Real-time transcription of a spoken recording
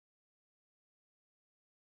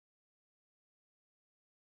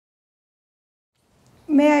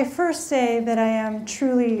May I first say that I am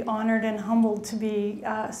truly honored and humbled to be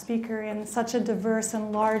a speaker in such a diverse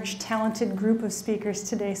and large, talented group of speakers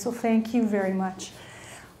today, so thank you very much.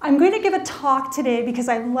 I'm going to give a talk today because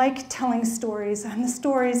I like telling stories, and the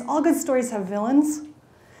stories, all good stories have villains,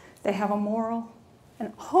 they have a moral,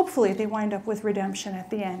 and hopefully they wind up with redemption at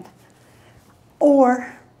the end.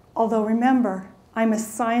 Or, although remember, I'm a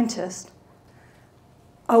scientist,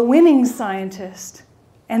 a winning scientist,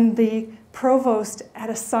 and the provost at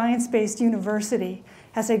a science-based university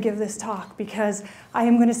as I give this talk, because I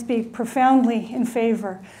am going to speak profoundly in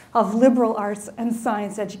favor of liberal arts and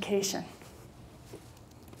science education.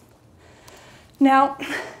 Now,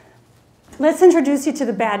 let's introduce you to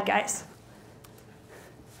the bad guys.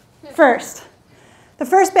 First, the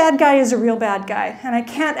first bad guy is a real bad guy, and I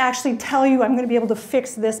can't actually tell you I'm going to be able to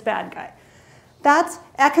fix this bad guy. That's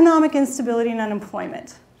economic instability and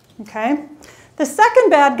unemployment, okay? The second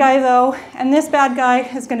bad guy, though, and this bad guy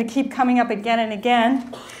is going to keep coming up again and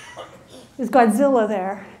again, is Godzilla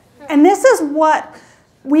there. And this is what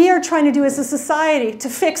we are trying to do as a society to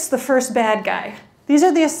fix the first bad guy. These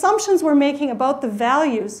are the assumptions we're making about the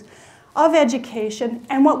values of education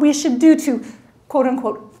and what we should do to, quote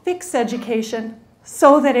unquote, fix education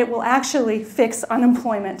so that it will actually fix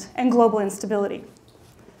unemployment and global instability.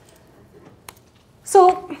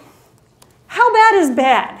 So, how bad is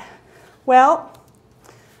bad? Well,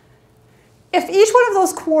 if each one of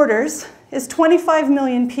those quarters is 25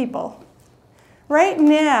 million people, right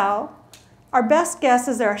now, our best guess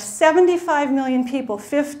is there are 75 million people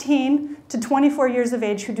 15 to 24 years of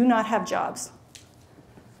age who do not have jobs.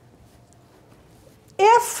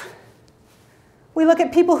 If we look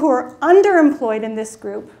at people who are underemployed in this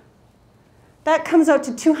group, that comes out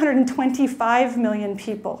to 225 million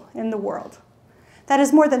people in the world. That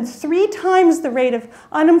is more than 3 times the rate of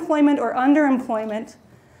unemployment or underemployment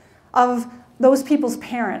of those people's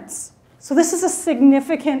parents. So this is a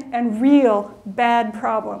significant and real bad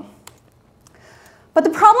problem. But the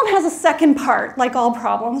problem has a second part, like all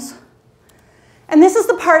problems. And this is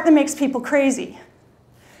the part that makes people crazy.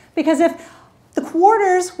 Because if the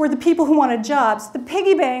quarters were the people who wanted jobs, the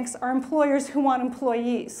piggy banks are employers who want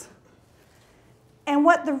employees. And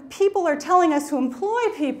what the people are telling us who employ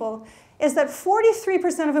people is that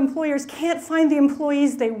 43% of employers can't find the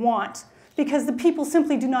employees they want because the people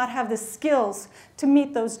simply do not have the skills to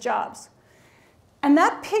meet those jobs. And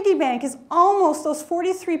that piggy bank is almost, those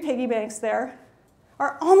 43 piggy banks there,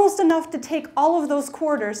 are almost enough to take all of those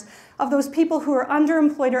quarters of those people who are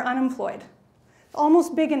underemployed or unemployed.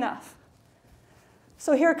 Almost big enough.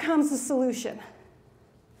 So here comes the solution.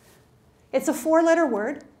 It's a 4-letter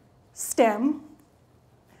word, STEM.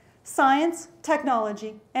 Science,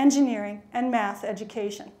 technology, engineering, and math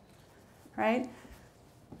education, right?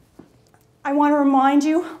 I want to remind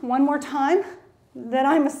you one more time that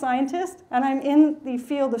I'm a scientist and I'm in the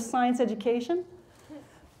field of science education,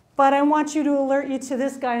 but I want you to alert you to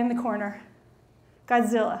this guy in the corner,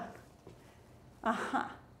 Godzilla.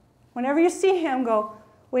 Whenever you see him, go,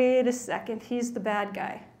 wait a second, he's the bad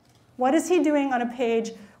guy. What is he doing on a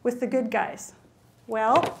page with the good guys?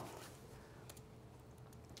 Well,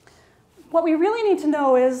 what we really need to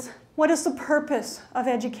know is, what is the purpose of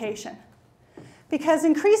education? Because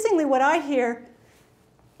increasingly what I hear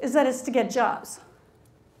is that it's to get jobs.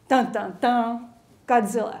 Dun, dun, dun,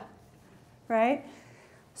 Godzilla, right?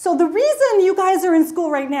 So the reason you guys are in school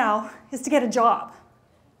right now is to get a job.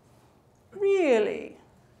 Really?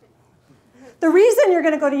 The reason you're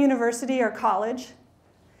going to go to university or college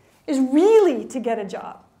is really to get a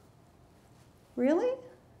job. Really?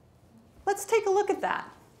 Let's take a look at that.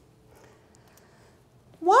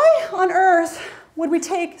 Why on earth would we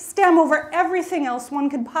take STEM over everything else one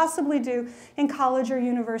could possibly do in college or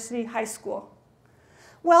university, high school?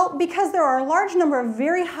 Well, because there are a large number of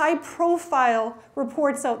very high-profile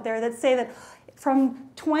reports out there that say that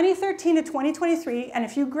from 2013 to 2023, and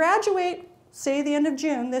if you graduate, say the end of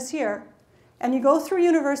June this year, and you go through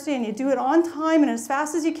university and you do it on time and as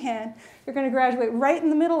fast as you can, you're going to graduate right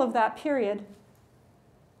in the middle of that period.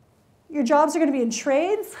 Your jobs are going to be in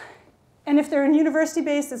trades. And if they're in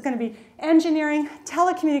university-based, it's going to be engineering,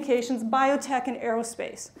 telecommunications, biotech, and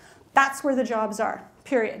aerospace. That's where the jobs are,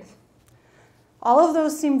 period. All of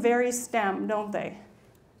those seem very STEM, don't they?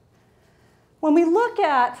 When we look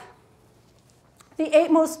at the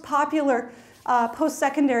 8 most popular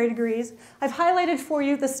post-secondary degrees, I've highlighted for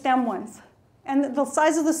you the STEM ones. And the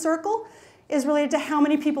size of the circle is related to how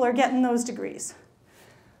many people are getting those degrees.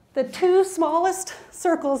 The 2 smallest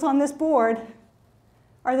circles on this board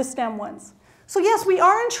are the STEM ones. So yes, we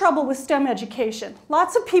are in trouble with STEM education.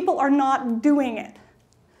 Lots of people are not doing it.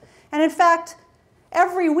 And in fact,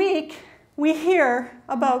 every week, we hear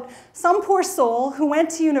about some poor soul who went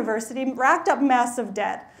to university, racked up massive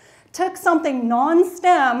debt, took something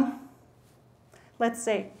non-STEM, let's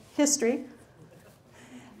say history,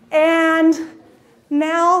 and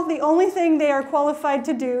now the only thing they are qualified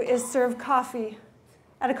to do is serve coffee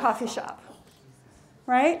at a coffee shop,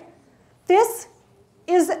 right? This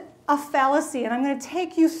is a fallacy, and I'm going to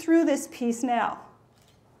take you through this piece now,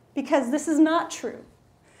 because this is not true.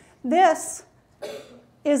 This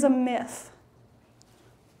is a myth.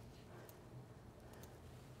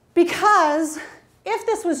 Because if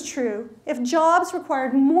this was true, if jobs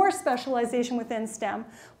required more specialization within STEM,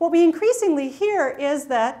 what we increasingly hear is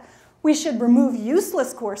that we should remove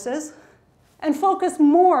useless courses and focus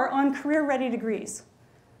more on career-ready degrees.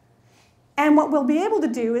 And what we'll be able to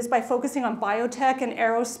do is by focusing on biotech and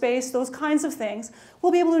aerospace, those kinds of things,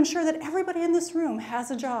 we'll be able to ensure that everybody in this room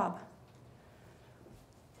has a job.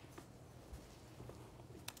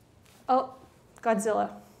 Oh,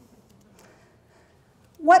 Godzilla.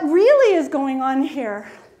 What really is going on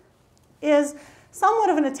here is somewhat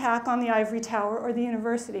of an attack on the ivory tower or the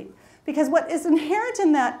university. Because what is inherent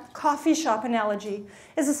in that coffee shop analogy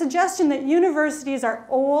is a suggestion that universities are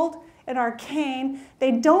old and arcane.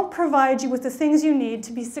 They don't provide you with the things you need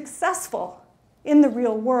to be successful in the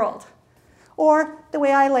real world. Or, the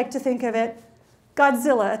way I like to think of it,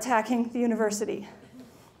 Godzilla attacking the university.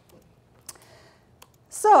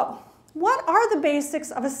 So, what are the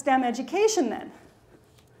basics of a STEM education then?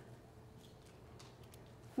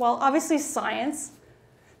 Well, obviously science,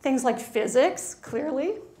 things like physics,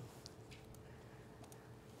 clearly.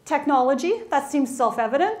 Technology, that seems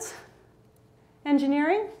self-evident.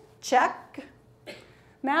 Engineering, check.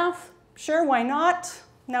 Math, sure, why not?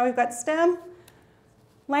 Now we've got STEM.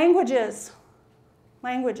 Languages.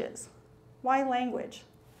 Languages. Why language?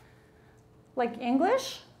 Like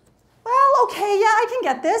English? Well, okay, yeah, I can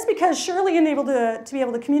get this because surely you're able to be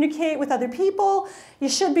able to communicate with other people. You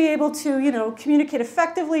should be able to, communicate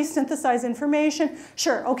effectively, synthesize information.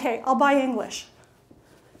 Sure, okay, I'll buy English.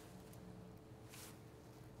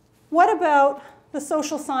 What about the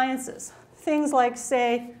social sciences? Things like,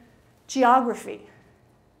 say, geography.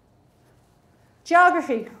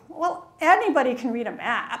 Geography, well, anybody can read a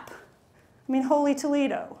map. I mean, Holy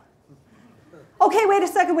Toledo. Okay, wait a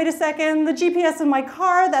second. The GPS in my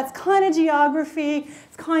car, that's kind of geography.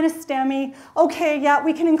 It's kind of STEM-y. Okay, yeah,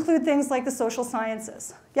 we can include things like the social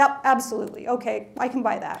sciences. Yep, absolutely. Okay, I can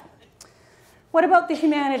buy that. What about the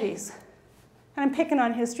humanities? And I'm picking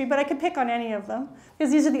on history, but I could pick on any of them,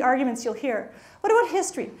 because these are the arguments you'll hear. What about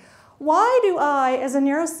history? Why do I, as a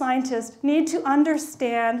neuroscientist, need to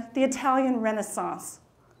understand the Italian Renaissance?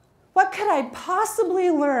 What could I possibly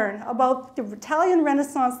learn about the Italian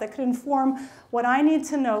Renaissance that could inform what I need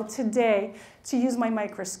to know today to use my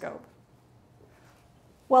microscope?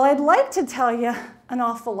 Well, I'd like to tell you an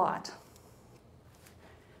awful lot.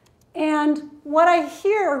 And what I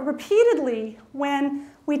hear repeatedly when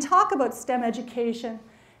we talk about STEM education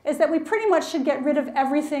is that we pretty much should get rid of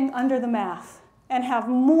everything under the math and have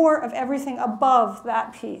more of everything above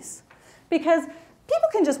that piece. Because people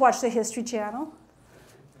can just watch the History Channel.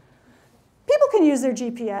 People can use their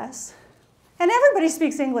GPS. And everybody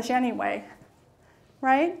speaks English anyway,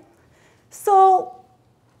 right? So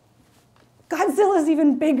Godzilla's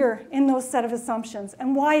even bigger in those set of assumptions.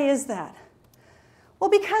 And why is that? Well,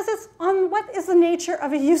 because it's on what is the nature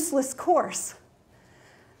of a useless course.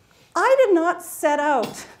 I did not set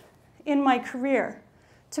out in my career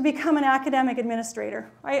to become an academic administrator.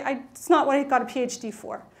 It's not what I got a PhD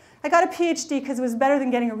for. I got a PhD because it was better than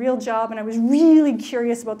getting a real job, and I was really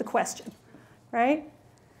curious about the question, right?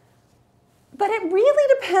 But it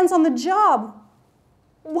really depends on the job,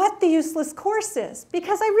 what the useless course is,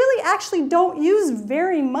 because I really actually don't use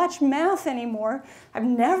very much math anymore. I've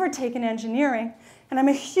never taken engineering, and I'm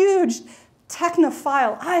a huge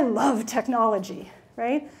technophile. I love technology,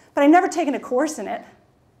 right? But I've never taken a course in it.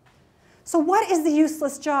 So what is the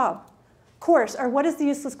useless job? Course, or what is the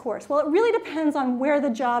useless course? Well, it really depends on where the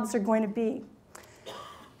jobs are going to be.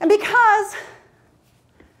 And because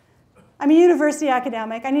I'm a university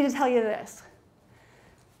academic, I need to tell you this.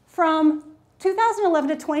 From 2011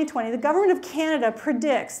 to 2020, the government of Canada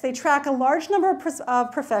predicts, they track a large number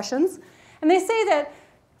of professions, and they say that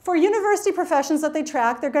for university professions that they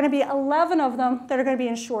track, there are going to be 11 of them that are going to be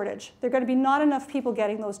in shortage. There are going to be not enough people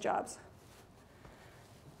getting those jobs.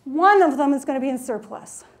 One of them is going to be in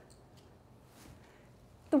surplus.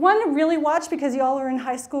 The one to really watch, because you all are in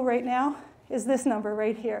high school right now, is this number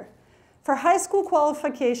right here. For high school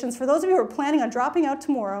qualifications, for those of you who are planning on dropping out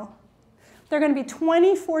tomorrow, there are going to be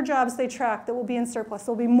 24 jobs they track that will be in surplus.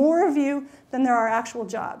 There will be more of you than there are actual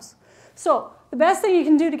jobs. So the best thing you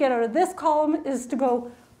can do to get out of this column is to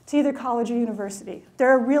go to either college or university. There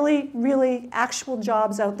are really, really actual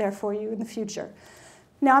jobs out there for you in the future.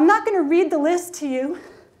 Now, I'm not going to read the list to you,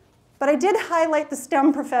 but I did highlight the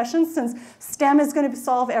STEM professions since STEM is going to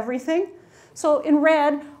solve everything. So in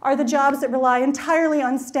red are the jobs that rely entirely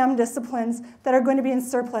on STEM disciplines that are going to be in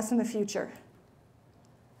surplus in the future.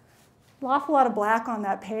 An awful lot of black on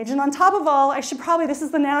that page. And on top of all, this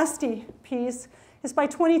is the nasty piece, is by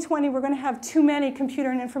 2020 we're going to have too many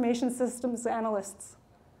computer and information systems analysts.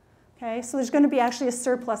 Okay, so there's going to be actually a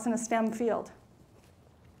surplus in a STEM field.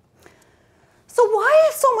 So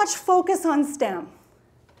why so much focus on STEM?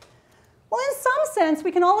 Well, in some sense,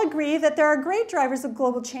 we can all agree that there are great drivers of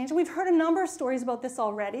global change. And we've heard a number of stories about this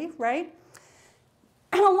already, right?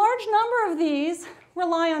 And a large number of these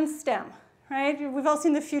rely on STEM, right? We've all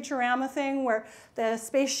seen the Futurama thing where the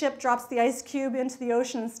spaceship drops the ice cube into the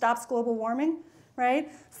ocean and stops global warming, right?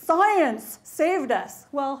 Science saved us.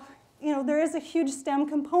 Well, you know, there is a huge STEM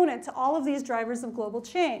component to all of these drivers of global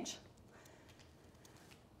change.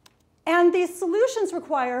 And these solutions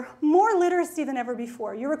require more literacy than ever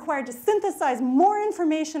before. You're required to synthesize more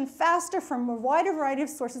information faster from a wider variety of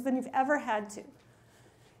sources than you've ever had to.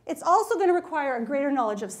 It's also going to require a greater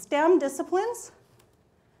knowledge of STEM disciplines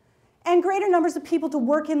and greater numbers of people to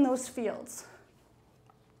work in those fields.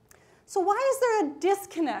 So why is there a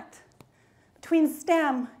disconnect between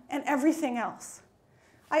STEM and everything else?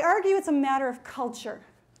 I argue it's a matter of culture.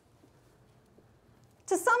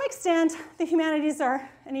 To some extent, the humanities are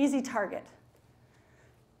an easy target,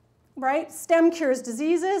 right? STEM cures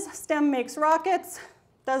diseases, STEM makes rockets,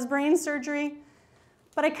 does brain surgery.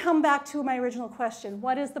 But I come back to my original question.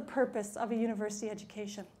 What is the purpose of a university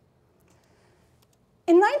education?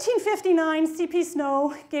 In 1959, C.P.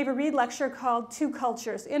 Snow gave a Reed lecture called Two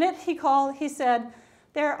Cultures. In it, he said,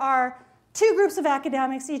 there are two groups of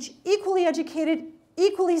academics, each equally educated,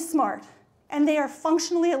 equally smart, and they are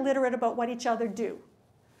functionally illiterate about what each other do.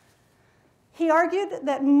 He argued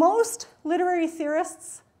that most literary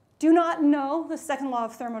theorists do not know the second law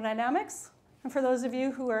of thermodynamics. And for those of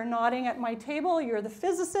you who are nodding at my table, you're the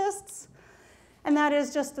physicists. And that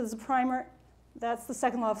is just as a primer, that's the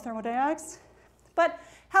second law of thermodynamics. But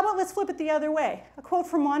how about let's flip it the other way? A quote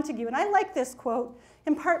from Montague, and I like this quote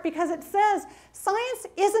in part because it says, science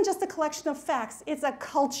isn't just a collection of facts, it's a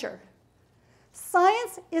culture.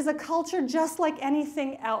 Science is a culture just like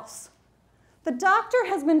anything else. The doctor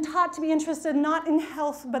has been taught to be interested not in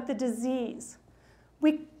health, but the disease.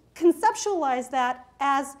 We conceptualize that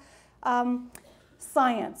as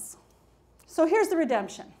science. So here's the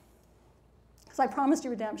redemption. Because I promised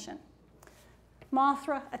you redemption.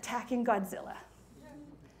 Mothra attacking Godzilla.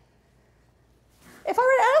 If I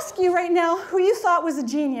were to ask you right now who you thought was a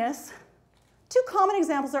genius, two common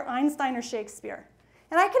examples are Einstein or Shakespeare.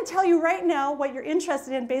 And I can tell you right now what you're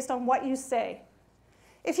interested in based on what you say.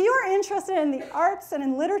 If you are interested in the arts and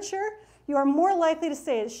in literature, you are more likely to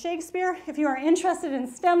say it's Shakespeare. If you are interested in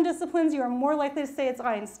STEM disciplines, you are more likely to say it's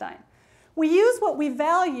Einstein. We use what we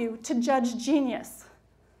value to judge genius.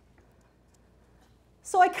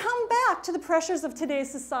 So I come back to the pressures of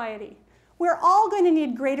today's society. We're all going to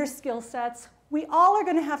need greater skill sets. We all are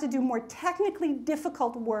going to have to do more technically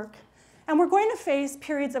difficult work. And we're going to face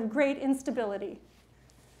periods of great instability.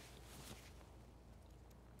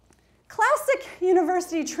 Classic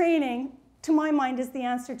university training, to my mind, is the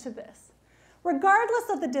answer to this. Regardless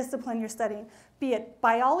of the discipline you're studying, be it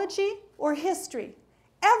biology or history,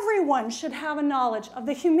 everyone should have a knowledge of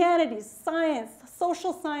the humanities, science,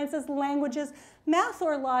 social sciences, languages, math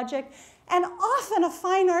or logic, and often a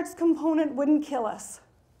fine arts component wouldn't kill us,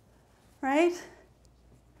 right?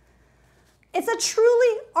 It's a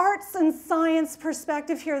truly arts and science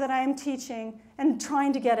perspective here that I am teaching and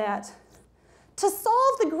trying to get at. To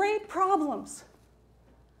solve the great problems,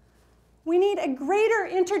 we need a greater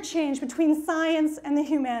interchange between science and the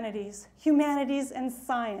humanities, humanities and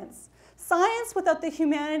science. Science without the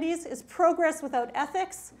humanities is progress without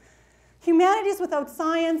ethics. Humanities without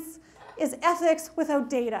science is ethics without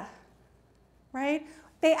data, right?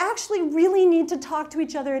 They actually really need to talk to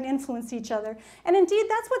each other and influence each other. And indeed,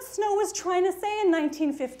 that's what Snow was trying to say in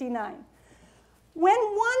 1959. When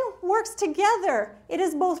one works together, it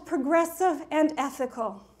is both progressive and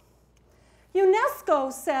ethical.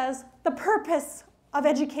 UNESCO says the purpose of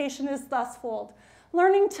education is thusfold.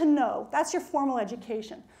 Learning to know, that's your formal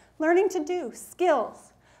education. Learning to do,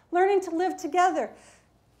 skills. Learning to live together,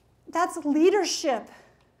 that's leadership,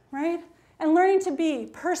 right? And learning to be,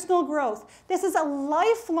 personal growth. This is a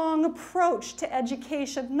lifelong approach to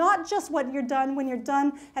education, not just what you're done when you're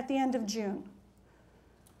done at the end of June.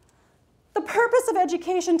 The purpose of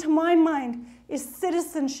education, to my mind, is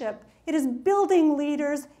citizenship. It is building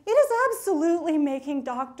leaders. It is absolutely making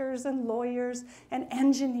doctors and lawyers and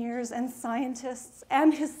engineers and scientists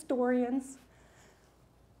and historians.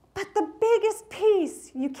 But the biggest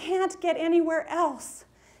piece you can't get anywhere else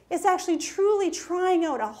is actually truly trying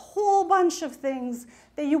out a whole bunch of things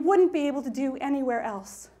that you wouldn't be able to do anywhere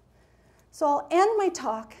else. So I'll end my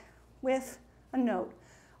talk with a note.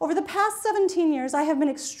 Over the past 17 years, I have been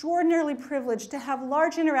extraordinarily privileged to have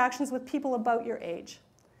large interactions with people about your age.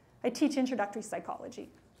 I teach introductory psychology,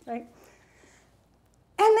 right?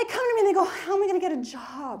 And they come to me and they go, how am I going to get a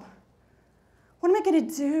job? What am I going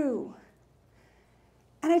to do?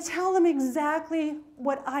 And I tell them exactly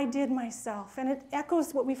what I did myself, and it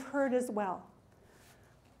echoes what we've heard as well.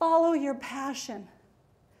 Follow your passion.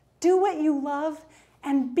 Do what you love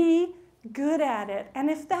and be good at it. And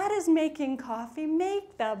if that is making coffee,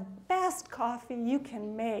 make the best coffee you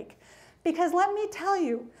can make. Because let me tell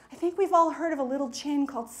you, I think we've all heard of a little chain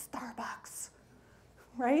called Starbucks,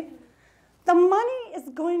 right? The money is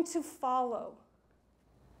going to follow,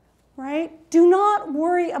 right? Do not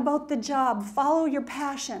worry about the job. Follow your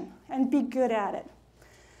passion and be good at it.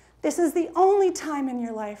 This is the only time in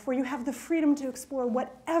your life where you have the freedom to explore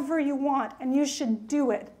whatever you want, and you should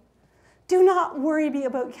do it. Do not worry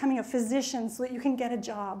about becoming a physician so that you can get a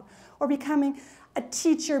job, or becoming a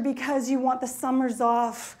teacher because you want the summers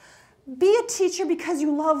off. Be a teacher because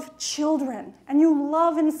you love children and you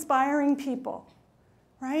love inspiring people,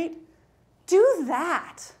 right? Do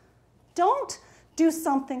that. Don't do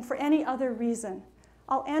something for any other reason.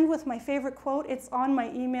 I'll end with my favorite quote. It's on my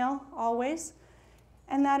email always,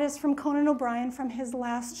 and that is from Conan O'Brien from his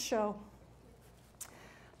last show.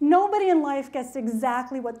 Nobody in life gets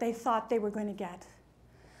exactly what they thought they were going to get.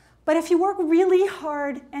 But if you work really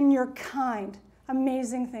hard and you're kind,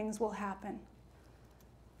 amazing things will happen.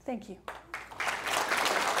 Thank you.